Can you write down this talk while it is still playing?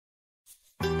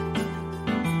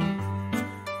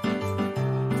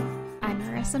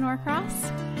Marissa Norcross.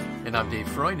 And I'm Dave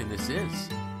Freund, and this is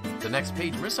The Next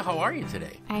Page. Marissa, how are you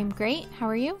today? I'm great. How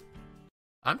are you?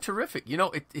 I'm terrific. You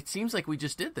know, it seems like we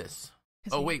just did this.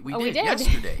 We did.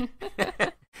 Yesterday.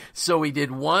 So we did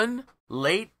one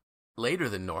later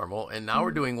than normal, and now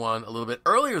we're doing one a little bit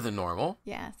earlier than normal.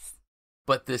 Yes.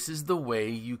 But this is the way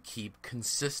you keep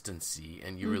consistency,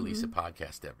 and you release a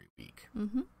podcast every week.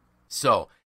 Mm-hmm. So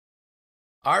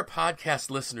our podcast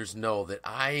listeners know that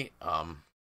I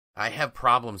have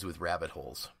problems with rabbit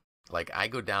holes. Like, I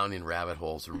go down in rabbit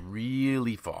holes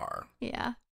really far.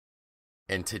 Yeah.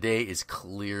 And today is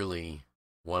clearly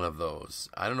one of those.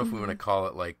 I don't know if we want to call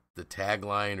it like the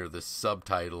tagline or the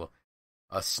subtitle,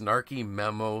 the snarky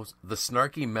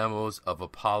memos of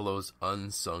Apollo's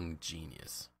unsung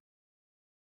genius.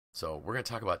 So we're going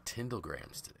to talk about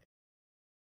Tindallgrams today.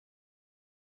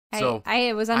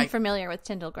 I was unfamiliar with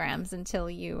Tindallgrams until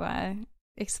you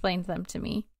explained them to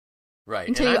me. Right.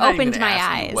 Until and you I'm opened not even my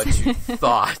asking eyes. what you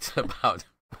thought about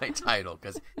my title,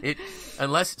 because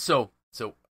so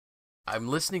I'm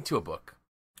listening to a book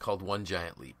called One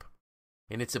Giant Leap,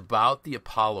 and it's about the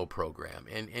Apollo program,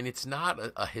 and it's not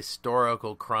a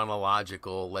historical,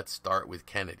 chronological, let's start with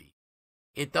Kennedy.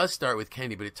 It does start with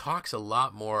Kennedy, but it talks a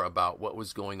lot more about what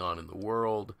was going on in the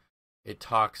world. It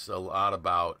talks a lot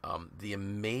about the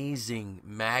amazing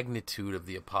magnitude of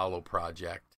the Apollo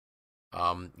project.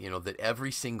 That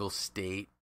every single state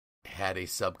had a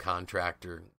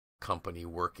subcontractor company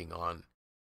working on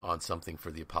something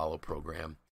for the Apollo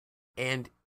program, and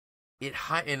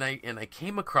I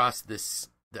came across this.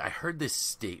 I heard this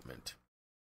statement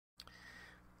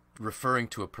referring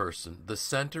to a person, the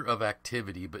center of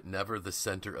activity, but never the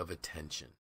center of attention.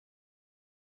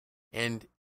 And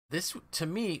this, to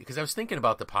me, because I was thinking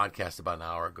about the podcast about an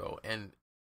hour ago, and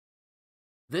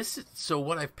so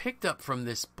what I've picked up from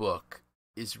this book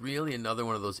is really another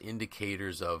one of those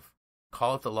indicators of,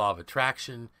 call it the law of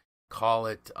attraction, call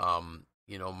it the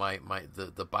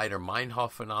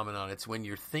Baader-Meinhof phenomenon. It's when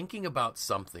you're thinking about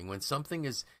something, when something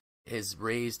has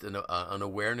raised an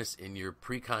awareness in your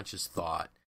preconscious thought,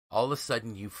 all of a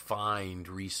sudden you find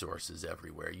resources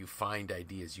everywhere, you find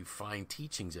ideas, you find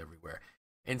teachings everywhere.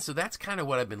 And so that's kind of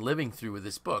what I've been living through with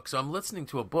this book. So I'm listening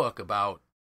to a book about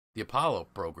the Apollo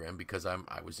program because I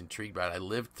was intrigued by it. I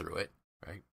lived through it,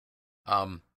 right?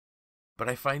 But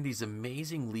I find these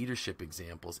amazing leadership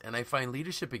examples, and I find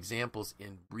leadership examples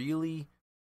in really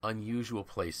unusual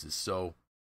places. So,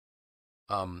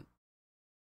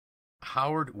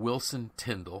 Howard Wilson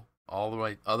Tyndall,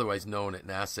 otherwise known at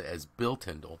NASA as Bill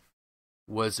Tyndall,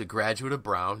 was a graduate of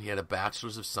Brown. He had a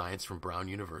Bachelor's of Science from Brown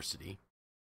University,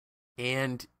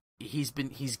 and he's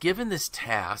given this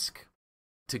task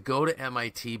to go to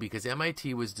MIT because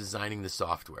MIT was designing the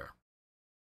software.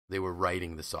 They were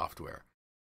writing the software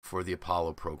for the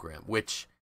Apollo program, which,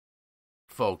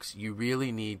 folks, you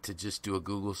really need to just do a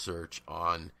Google search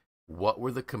on what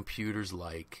were the computers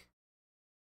like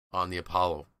on the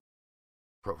Apollo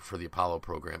for the Apollo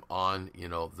program, on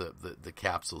the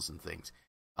capsules and things.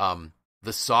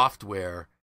 The software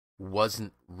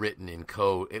wasn't written in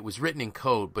code. It was written in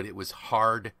code, but it was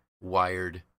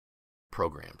hard-wired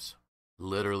programs,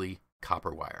 literally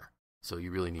copper wire. So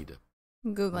you really need to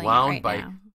Googling wound it right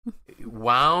now.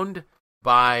 Wound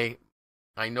by,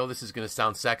 I know this is going to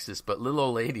sound sexist, but little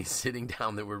old ladies sitting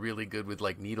down that were really good with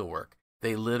like needlework.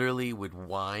 They literally would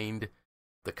wind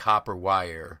the copper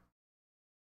wire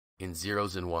in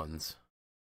zeros and ones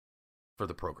for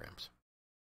the programs.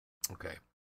 Okay.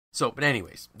 So, but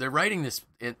anyways, they're writing this,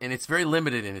 and it's very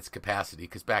limited in its capacity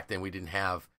because back then we didn't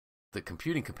have the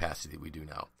computing capacity we do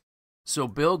now. So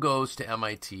Bill goes to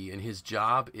MIT, and his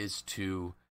job is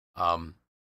to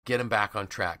get him back on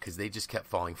track because they just kept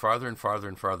falling farther and farther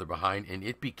and farther behind, and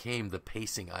it became the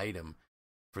pacing item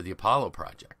for the Apollo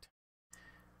project.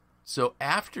 So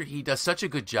after he does such a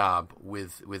good job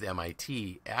with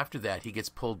MIT, after that he gets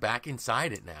pulled back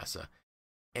inside at NASA,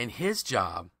 and his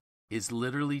job is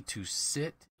literally to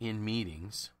sit in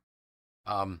meetings.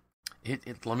 I'm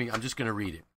just going to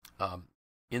read it.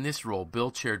 In this role, Bill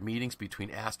chaired meetings between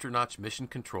astronauts, mission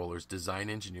controllers,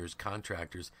 design engineers,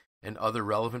 contractors, and other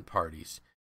relevant parties,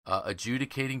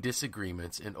 adjudicating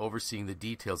disagreements and overseeing the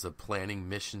details of planning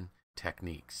mission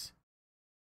techniques.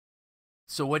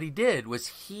 So what he did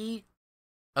was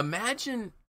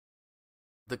imagine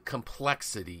the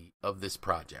complexity of this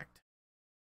project,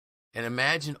 and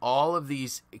imagine all of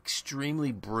these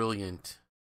extremely brilliant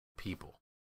people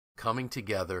coming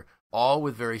together, all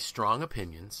with very strong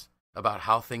opinions about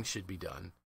how things should be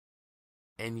done,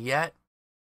 and yet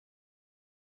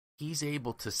he's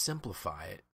able to simplify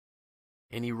it,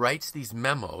 and he writes these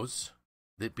memos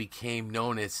that became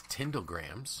known as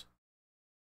Tindallgrams,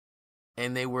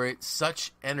 And they were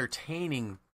such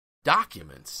entertaining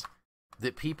documents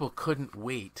that people couldn't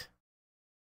wait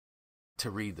to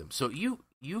read them. So you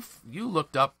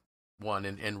looked up one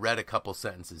and read a couple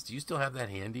sentences. Do you still have that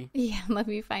handy? Yeah, let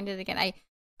me find it again.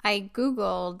 I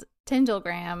Googled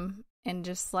Tindallgram and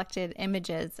just selected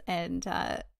images and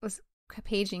was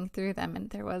paging through them, and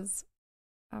there was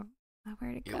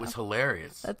where'd it go? It was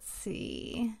hilarious. Let's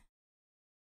see.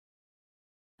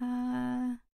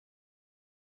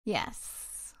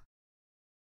 Yes.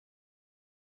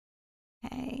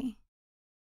 Okay.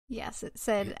 Yes, it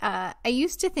said, I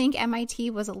used to think MIT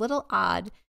was a little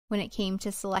odd when it came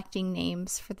to selecting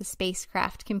names for the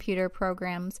spacecraft computer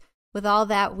programs with all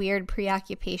that weird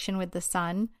preoccupation with the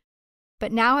sun.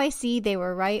 But now I see they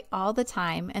were right all the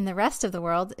time, and the rest of the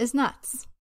world is nuts.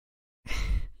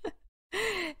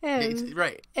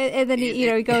 Right. And then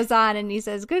he goes on and he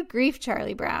says, "Good grief,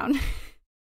 Charlie Brown."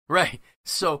 Right.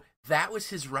 So that was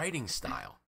his writing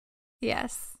style.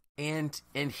 Yes. And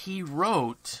he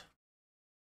wrote,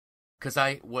 because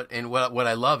what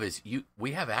I love is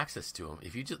we have access to him.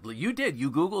 If you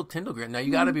Googled Tindallgram. Now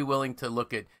you got to be willing to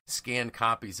look at scanned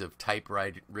copies of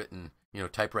typewriter written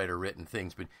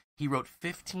things. But he wrote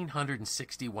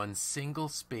 1,561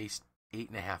 single-spaced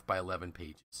 8.5 by 11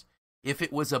 pages. If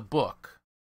it was a book,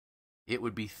 it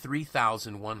would be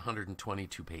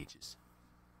 3,122 pages.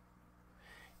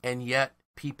 And yet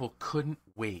people couldn't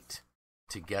wait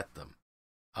to get them.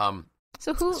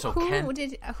 So who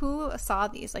saw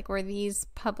these? Like, were these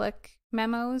public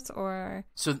memos or?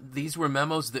 So these were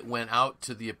memos that went out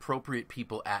to the appropriate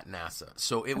people at NASA.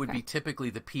 So it would be typically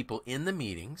the people in the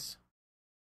meetings,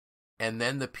 and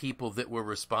then the people that were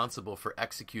responsible for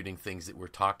executing things that were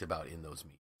talked about in those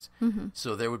meetings. Mm-hmm.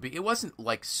 So there would be. It wasn't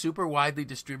like super widely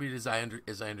distributed as I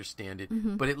understand it,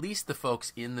 but at least the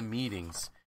folks in the meetings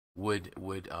would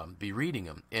be reading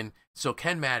them. And so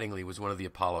Ken Mattingly was one of the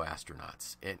Apollo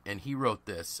astronauts, and he wrote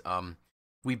this.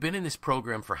 We've been in this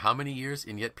program for how many years,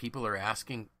 and yet people are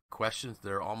asking questions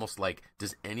that are almost like,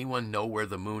 does anyone know where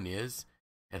the moon is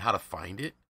and how to find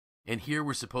it? And here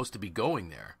we're supposed to be going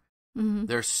there. Mm-hmm.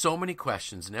 There's so many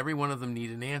questions, and every one of them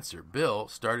need an answer. Bill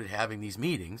started having these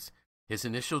meetings. His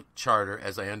initial charter,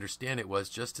 as I understand it, was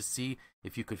just to see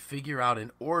if you could figure out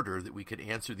an order that we could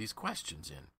answer these questions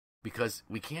in. Because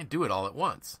we can't do it all at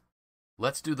once.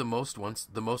 Let's do the most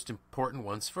important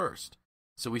ones first.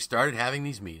 So we started having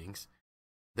these meetings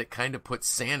that kind of put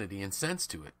sanity and sense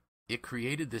to it. It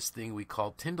created this thing we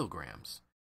called Tindallgrams.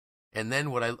 And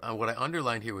then what I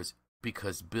underlined here was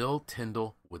because Bill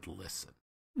Tyndall would listen.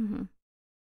 Mm-hmm.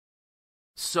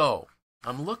 So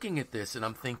I'm looking at this and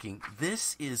I'm thinking,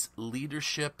 this is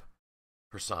leadership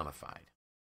personified.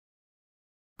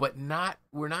 But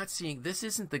we're not seeing, this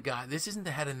isn't the guy, this isn't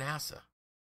the head of NASA.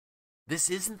 This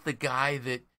isn't the guy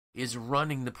that is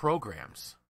running the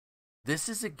programs. This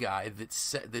is a guy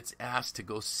that's asked to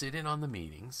go sit in on the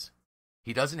meetings.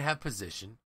 He doesn't have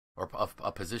position or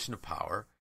a position of power.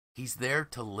 He's there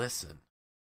to listen.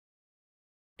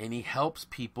 And he helps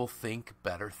people think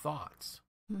better thoughts.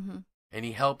 Mm-hmm. And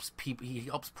he helps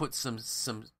put some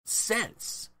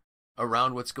sense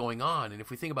around what's going on. And if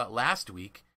we think about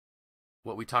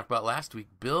what we talked about last week,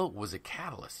 Bill was a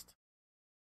catalyst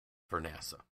for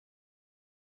NASA.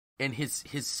 And his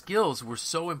skills were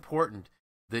so important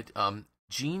that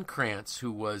Gene Kranz,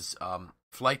 who was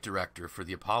flight director for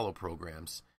the Apollo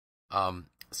programs,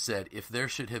 said if there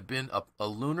should have been a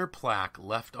lunar plaque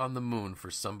left on the moon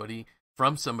from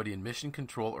somebody in mission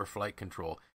control or flight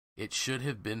control, it should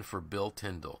have been for Bill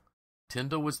Tyndall.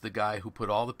 Tyndall was the guy who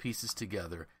put all the pieces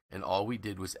together, and all we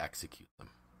did was execute them.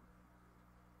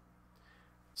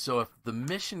 So if the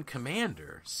mission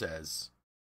commander says,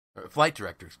 or flight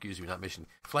director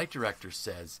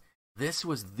says, this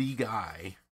was the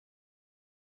guy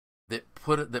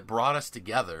that brought us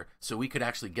together so we could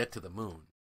actually get to the moon,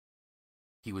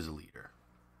 he was a leader.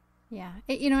 Yeah.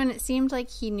 And it seemed like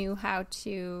he knew how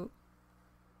to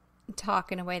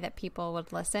talk in a way that people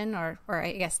would listen, or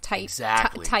I guess type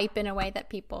in a way that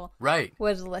people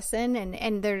would listen.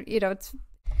 And there,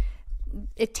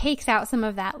 it takes out some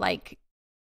of that like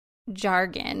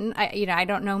jargon. I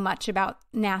don't know much about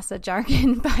NASA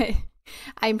jargon, but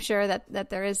I'm sure that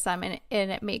there is some, and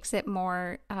it makes it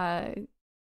more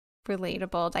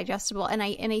relatable, digestible. And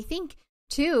I think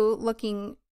too, look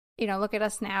at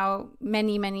us now,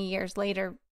 many years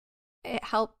later, it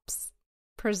helps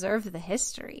preserve the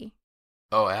history.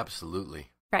 Oh, absolutely.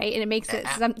 Right, and it makes it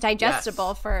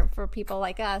digestible for people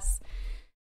like us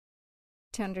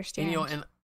to understand.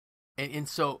 And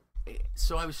so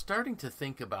I was starting to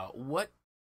think about what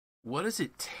does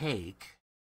it take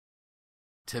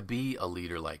to be a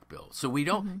leader like Bill? So we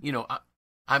don't,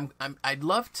 I'd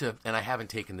love to, and I haven't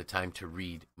taken the time to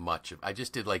read much of. I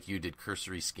just did like you did,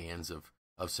 cursory scans of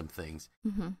some things,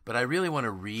 but I really want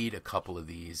to read a couple of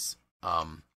these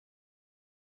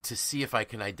to see if I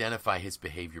can identify his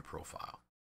behavior profile,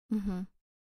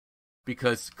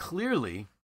 because clearly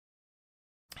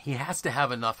he has to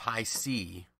have enough high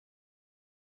C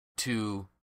to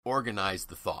organize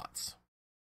the thoughts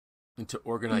and to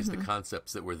organize the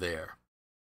concepts that were there,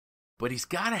 but he's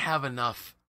got to have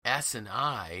enough S and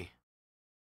I,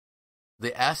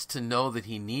 the S to know that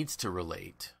he needs to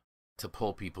relate, to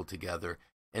pull people together,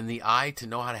 and the I to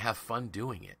know how to have fun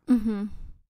doing it.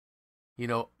 You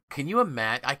know, can you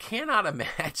imagine? I cannot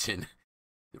imagine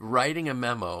writing a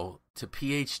memo to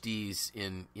PhDs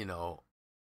in, you know,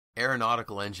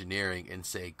 aeronautical engineering and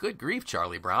say, "Good grief,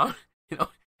 Charlie Brown." You know,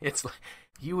 it's like,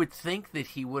 you would think that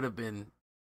he would have been,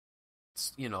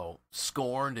 you know,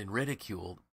 scorned and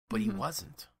ridiculed, but he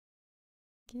wasn't.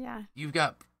 Yeah. You've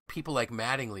got people like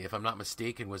Mattingly, if I'm not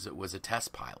mistaken, was a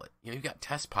test pilot. You know, you've got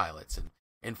test pilots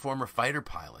and former fighter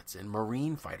pilots and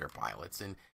Marine fighter pilots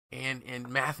and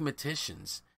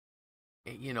mathematicians,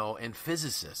 you know, and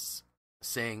physicists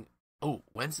saying, "Oh,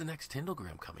 when's the next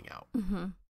Tindallgram coming out?"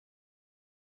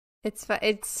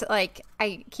 It's like,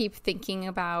 I keep thinking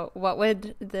about what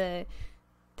would the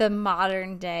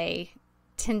modern day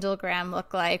Tindallgram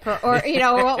look like, or you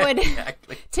know, what would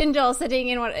exactly. Tyndall sitting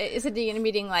in a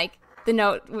meeting, like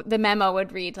the memo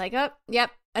would read like, "Oh,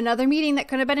 yep, another meeting that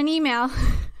could have been an email."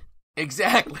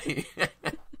 Exactly.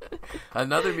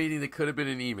 Another meeting that could have been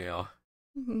an email.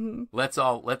 Let's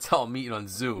all meet on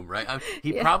Zoom, right?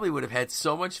 He probably would have had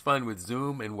so much fun with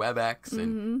Zoom and WebEx,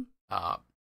 and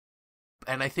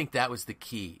I think that was the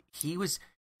key.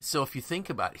 So if you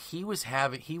think about it, he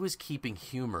was keeping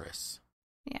humorous.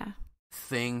 Yeah.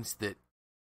 Things that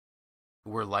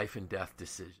were life and death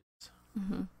decisions.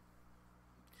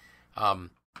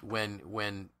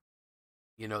 When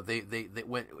you know, they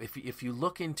when if you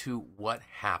look into what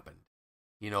happened,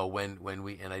 you know, when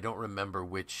we, and I don't remember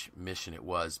which mission it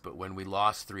was, but when we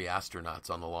lost 3 astronauts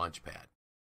on the launch pad,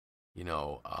 you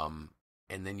know,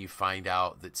 and then you find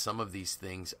out that some of these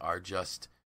things are just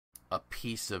a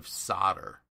piece of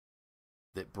solder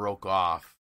that broke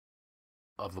off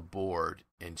of a board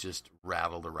and just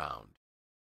rattled around.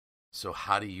 So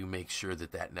how do you make sure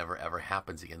that never ever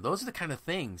happens again? Those are the kind of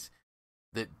things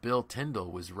that Bill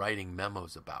Tyndall was writing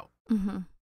memos about.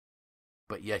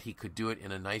 But yet he could do it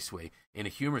in a nice way, in a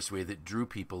humorous way that drew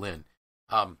people in.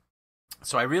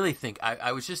 So I really think,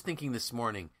 I was just thinking this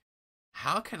morning,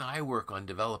 how can I work on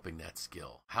developing that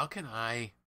skill? How can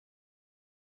I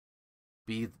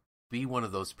be one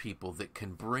of those people that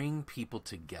can bring people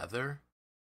together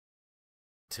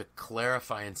to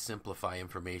clarify and simplify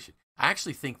information? I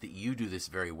actually think that you do this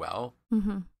very well.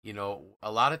 You know,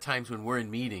 a lot of times when we're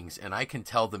in meetings and I can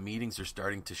tell the meetings are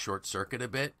starting to short circuit a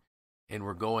bit and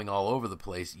we're going all over the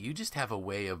place, you just have a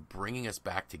way of bringing us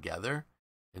back together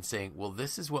and saying, well,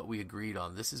 this is what we agreed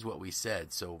on. This is what we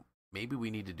said. So maybe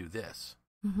we need to do this.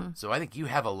 So I think you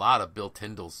have a lot of Bill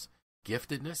Tyndall's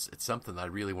giftedness. It's something I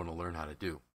really want to learn how to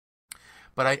do.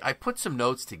 But I put some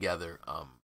notes together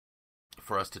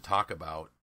for us to talk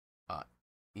about.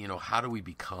 You know, how do we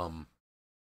become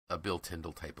a Bill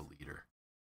Tyndall type of leader?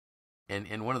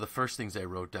 And one of the first things I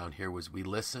wrote down here was, we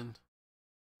listen,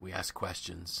 we ask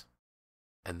questions,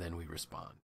 and then we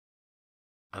respond.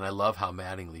 And I love how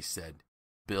Mattingly said,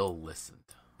 Bill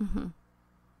listened.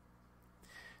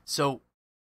 So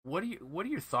what are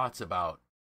your thoughts about,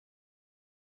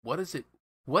 what does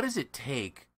it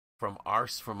take from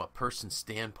a person's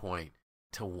standpoint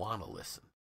to want to listen?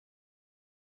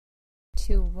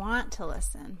 To want to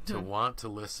listen. To want to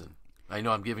listen. I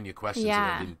know I'm giving you questions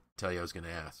that I didn't tell you I was going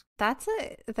to ask.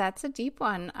 That's a deep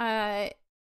one.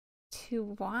 To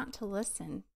want to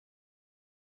listen.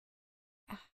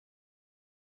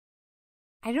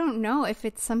 I don't know if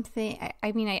it's something.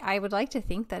 I mean, I would like to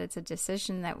think that it's a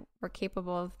decision that we're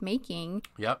capable of making.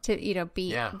 Yep. To, you know,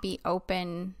 be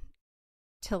open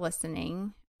to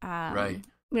listening. Right.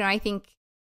 You know, I think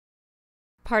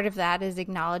part of that is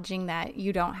acknowledging that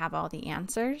you don't have all the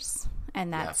answers,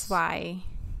 and that's why,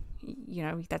 you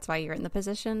know, that's why you're in the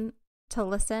position to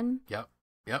listen. Yep.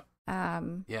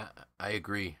 Yeah, I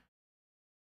agree.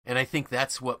 And I think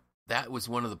that's what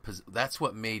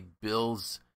made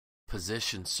Bill's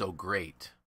position so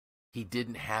great. He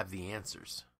didn't have the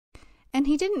answers. And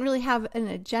he didn't really have an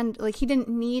agenda. Like, he didn't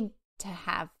need to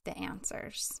have the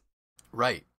answers.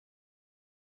 Right.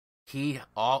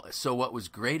 So what was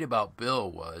great about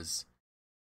Bill was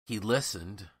he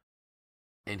listened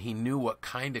and he knew what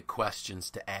kind of questions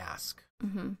to ask.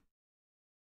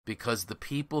 Because the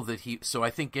people that so I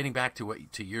think, getting back to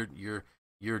your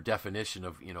your definition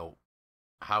of,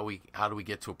 how do we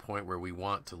get to a point where we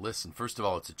want to listen? First of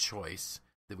all, it's a choice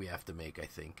that we have to make, I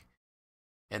think.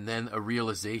 And then a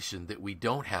realization that we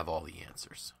don't have all the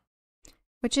answers.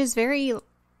 Which is very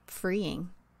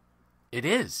freeing. It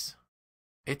is.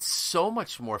 It's so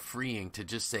much more freeing to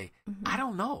just say, I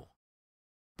don't know.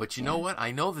 But you know what?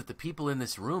 I know that the people in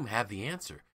this room have the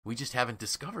answer. We just haven't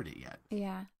discovered it yet.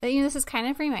 Yeah. But, this is kind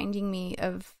of reminding me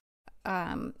of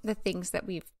the things that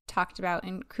we've talked about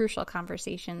in Crucial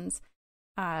Conversations.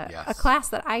 Yes. A class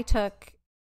that I took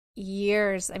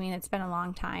years. I mean, it's been a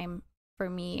long time for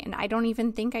me, and I don't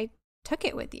even think I took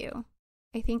it with you.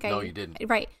 No, you didn't.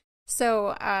 Right.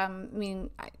 So,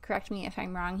 correct me if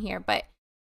I'm wrong here, but,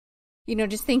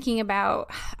 just thinking about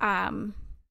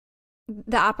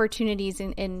the opportunities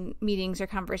in meetings or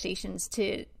conversations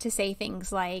to say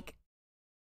things like,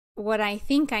 what I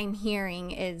think I'm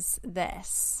hearing is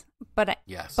this, but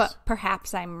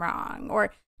perhaps I'm wrong,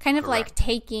 or kind of like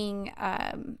taking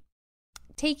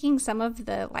some of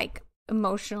the like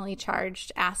emotionally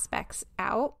charged aspects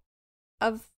out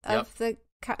of the,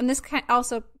 and this kind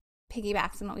also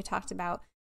piggybacks on what we talked about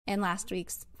in last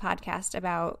week's podcast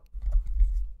about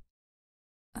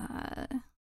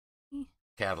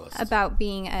catalyst, about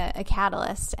being a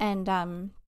catalyst and a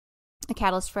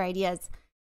catalyst for ideas,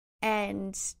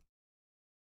 and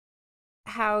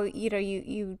how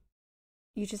you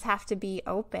just have to be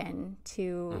open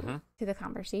to the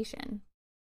conversation.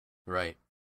 Right.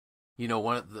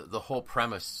 One of the whole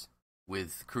premise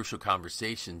with Crucial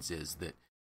Conversations is that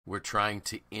we're trying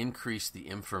to increase the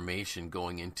information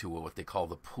going into what they call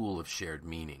the pool of shared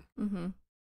meaning.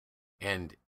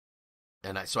 And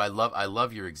I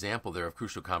love your example there of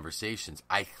Crucial Conversations.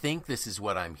 I think this is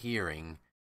what I'm hearing,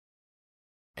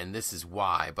 and this is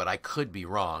why, but I could be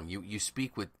wrong. You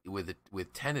speak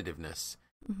with tentativeness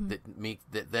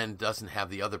that then doesn't have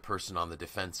the other person on the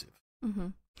defensive.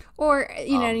 Or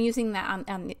using that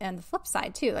on the flip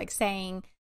side too, like saying,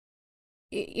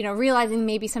 realizing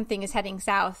maybe something is heading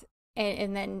south,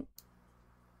 and then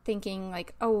thinking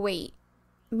like, oh wait,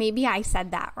 maybe I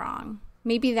said that wrong.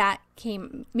 Maybe the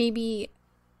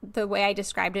way I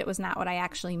described it was not what I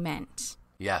actually meant.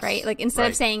 Yes. Right? Like instead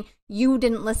of saying you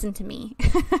didn't listen to me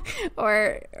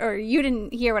or you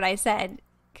didn't hear what I said,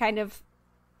 kind of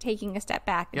taking a step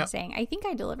back and saying, I think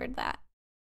I delivered that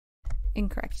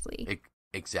incorrectly.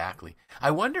 Exactly. I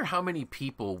wonder how many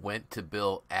people went to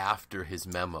Bill after his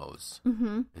memos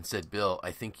and said, Bill,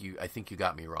 I think you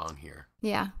got me wrong here.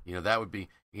 Yeah. That would be,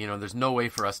 there's no way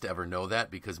for us to ever know that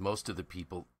because most of the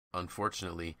people,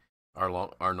 unfortunately, are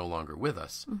no longer with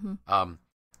us.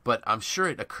 But I'm sure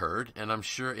it occurred, and I'm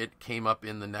sure it came up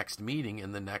in the next meeting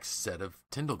in the next set of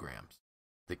Tindallgrams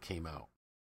that came out.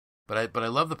 But I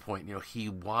love the point. He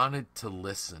wanted to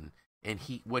listen, and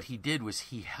what he did was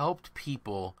he helped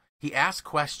people. He asked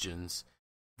questions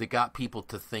that got people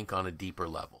to think on a deeper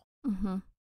level.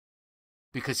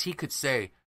 Because he could say,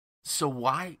 so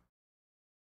why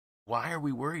are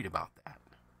we worried about that?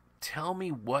 Tell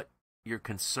me what you're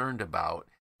concerned about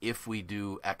if we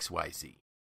do X, Y, Z.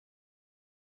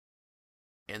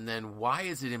 And then why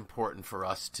is it important for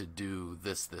us to do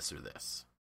this, this, or this?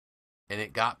 And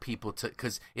it got people to,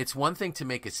 because it's one thing to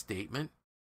make a statement.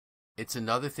 It's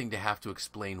another thing to have to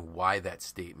explain why that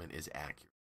statement is accurate.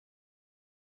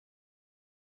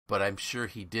 But I'm sure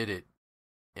he did it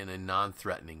in a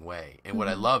non-threatening way. And what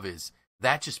I love is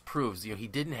that just proves, he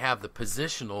didn't have the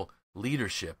positional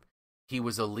leadership. He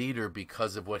was a leader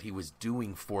because of what he was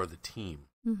doing for the team.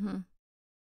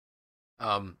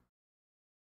 I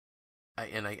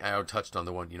touched on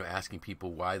the one, asking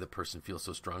people why the person feels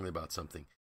so strongly about something.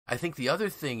 I think the other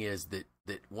thing is that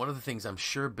one of the things I'm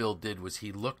sure Bill did was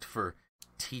he looked for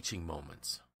teaching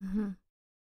moments.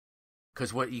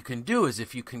 Because what you can do is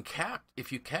if you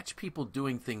catch people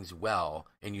doing things well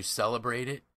and you celebrate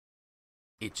it,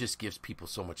 it just gives people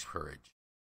so much courage.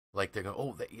 Like they're going,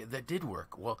 oh, that did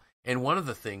work. Well, and one of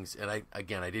the things, and I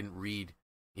didn't read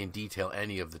in detail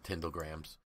any of the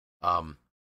Tindallgrams,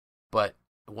 but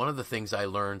one of the things I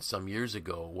learned some years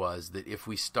ago was that if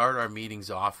we start our meetings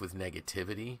off with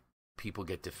negativity, people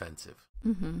get defensive.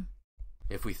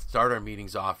 If we start our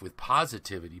meetings off with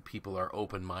positivity, people are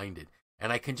open-minded.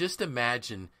 And I can just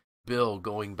imagine Bill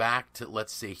going back to,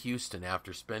 let's say, Houston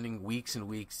after spending weeks and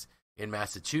weeks in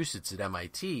Massachusetts at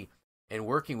MIT and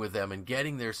working with them and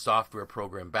getting their software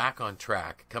program back on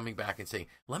track, coming back and saying,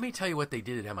 let me tell you what they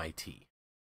did at MIT.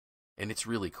 And it's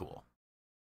really cool.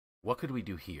 What could we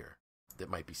do here that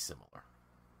might be similar?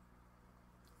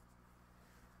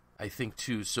 I think,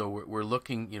 too, so we're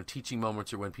looking, teaching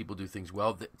moments are when people do things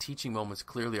well. The teaching moments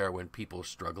clearly are when people are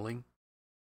struggling.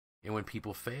 and when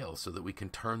people fail, so that we can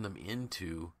turn them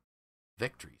into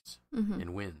victories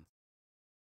and wins.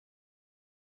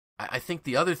 I think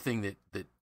the other thing that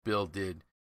Bill did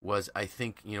was, I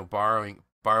think, borrowing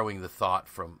the thought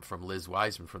from Liz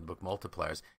Wiseman from the book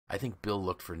Multipliers, I think Bill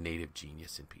looked for native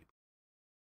genius in people.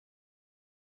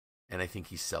 And I think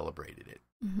he celebrated it.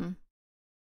 Mm-hmm.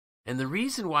 And the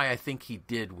reason why I think he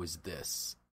did was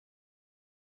this.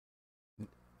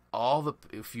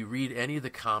 If you read any of the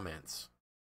comments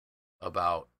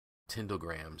about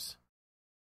Tindallgrams,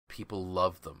 people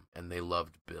loved them, and they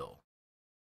loved Bill.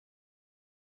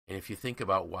 And if you think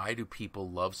about why do people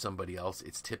love somebody else,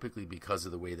 it's typically because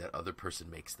of the way that other person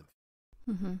makes them.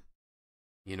 Mm-hmm.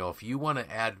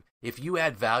 If you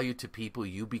add value to people,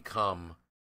 you become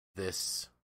this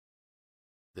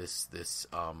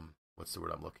what's the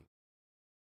word I'm looking?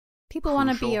 People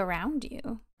want to be around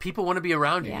you. People want to be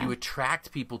around you. Yeah. You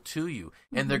attract people to you,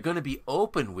 and they're going to be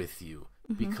open with you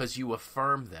because you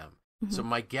affirm them. Mm-hmm. So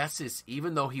my guess is,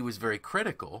 even though he was very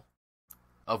critical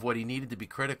of what he needed to be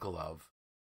critical of,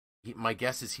 my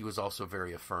guess is he was also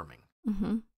very affirming.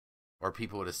 Mm-hmm. Or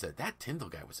people would have said, that Tyndall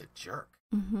guy was a jerk.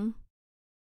 Mm-hmm.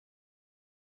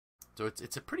 So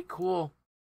it's a pretty cool,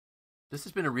 this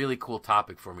has been a really cool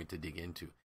topic for me to dig into.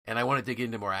 And I want to dig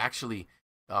into more. I actually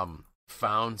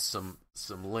found some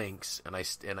links, and I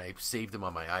saved them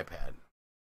on my iPad,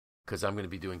 because I'm going to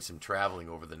be doing some traveling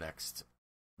over the next,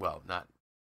 well, not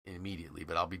immediately,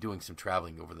 but I'll be doing some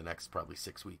traveling over the next probably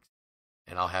 6 weeks.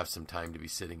 And I'll have some time to be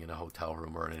sitting in a hotel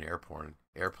room or in an airport, and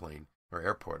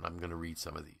I'm going to read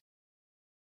some of these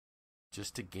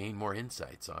just to gain more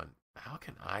insights on how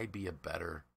can I be a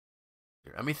better.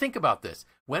 I mean, think about this.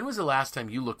 When was the last time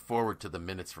you looked forward to the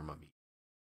minutes from a meeting?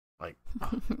 Like,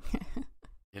 right.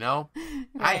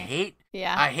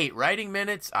 I hate writing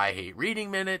minutes. I hate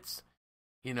reading minutes,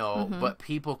 but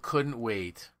people couldn't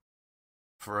wait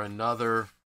for another,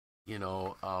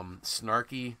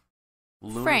 snarky,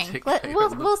 lunatic, Frank.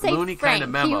 We'll say loony Frank. Kind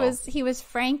of memo. He was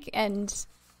frank, and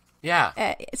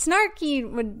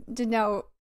snarky would denote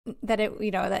that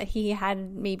that he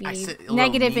had maybe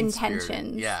negative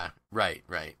intentions. Yeah, right.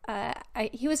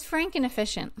 He was frank and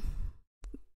efficient.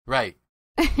 Right.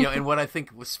 And what I think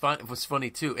was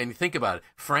funny too. And you think about it,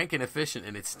 frank and efficient,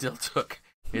 and it still took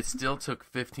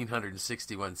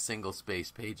 1,561 single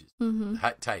space pages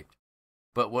typed.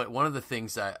 But one of the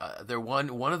things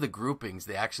one of the groupings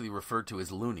they actually referred to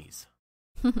as loonies,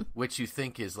 which you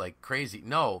think is like crazy.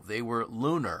 No, they were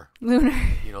lunar.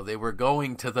 They were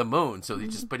going to the moon. So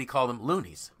but he called them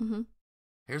loonies. Mm-hmm.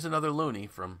 Here's another loony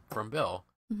from Bill.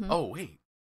 Mm-hmm. Oh wait,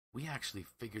 we actually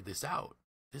figured this out.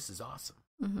 This is awesome.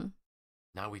 Mm-hmm.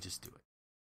 Now we just do it.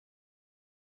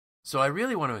 So I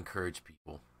really want to encourage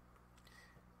people.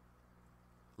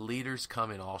 Leaders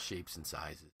come in all shapes and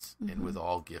sizes and with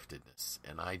all giftedness.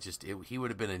 And he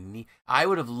would have been I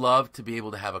would have loved to be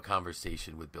able to have a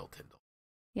conversation with Bill Tyndall.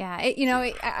 Yeah.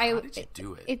 How did you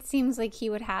do it? It seems like he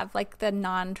would have like the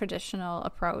non-traditional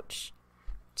approach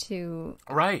to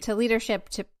leadership,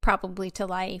 probably to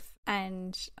life.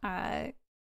 And I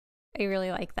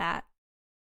really like that.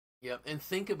 Yep, and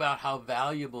think about how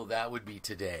valuable that would be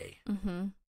today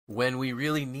when we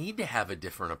really need to have a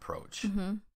different approach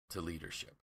to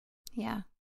leadership. Yeah.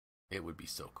 It would be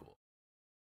so cool.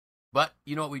 But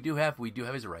you know what we do have? We do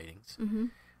have his writings. Mm-hmm.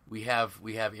 We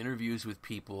have interviews with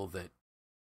people that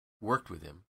worked with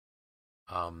him.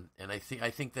 And I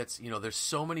think that's, there's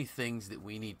so many things that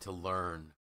we need to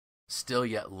learn, still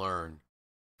yet learn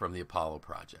from the Apollo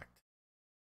project.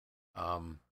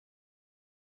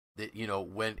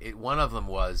 That one of them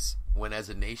was when as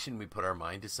a nation we put our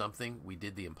mind to something, we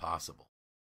did the impossible.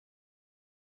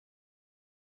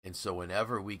 And so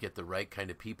whenever we get the right kind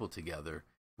of people together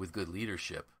with good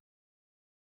leadership,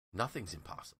 nothing's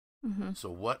impossible. Mm-hmm.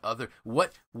 So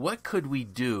what could we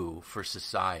do for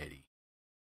society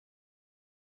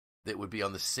that would be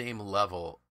on the same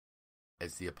level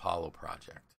as the Apollo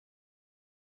project?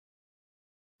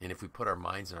 And if we put our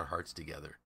minds and our hearts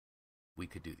together, we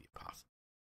could do the impossible.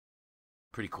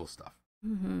 Pretty cool stuff.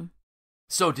 Mm-hmm.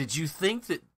 So did you think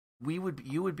that you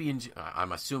would be,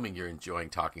 I'm assuming you're enjoying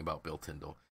talking about Bill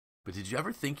Tyndall, but did you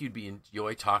ever think you'd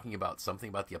enjoy talking about something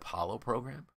about the Apollo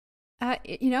program?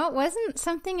 It wasn't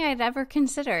something I'd ever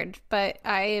considered, but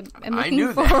I am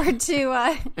looking forward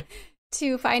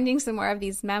to finding some more of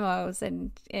these memos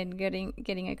and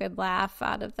getting a good laugh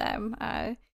out of them,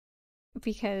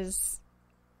 because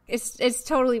it's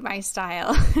totally my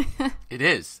style. It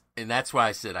is. And that's why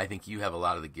I said I think you have a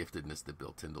lot of the giftedness that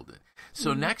Bill Tyndall did.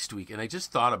 So next week, and I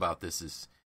just thought about this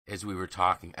as we were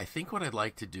talking, I think what I'd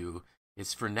like to do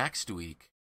is for next week,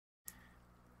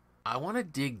 I want to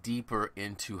dig deeper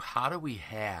into how do we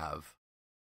have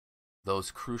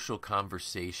those crucial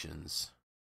conversations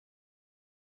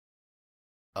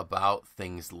about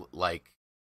things like,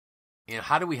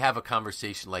 how do we have a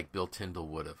conversation like Bill Tyndall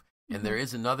would have? And mm-hmm. there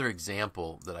is another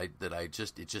example that it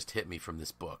just hit me from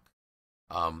this book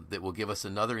that will give us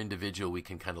another individual we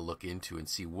can kind of look into and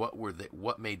see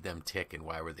what made them tick and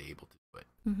why were they able to do it.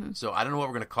 Mm-hmm. So I don't know what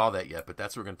we're going to call that yet, but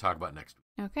that's what we're going to talk about next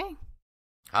week. Okay.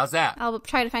 How's that? I'll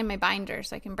try to find my binder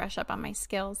so I can brush up on my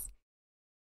skills.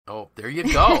 Oh, there you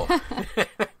go.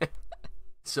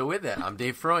 So with that, I'm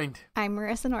Dave Freund. I'm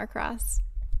Marisa Norcross.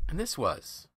 And this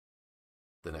was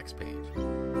The Next Page.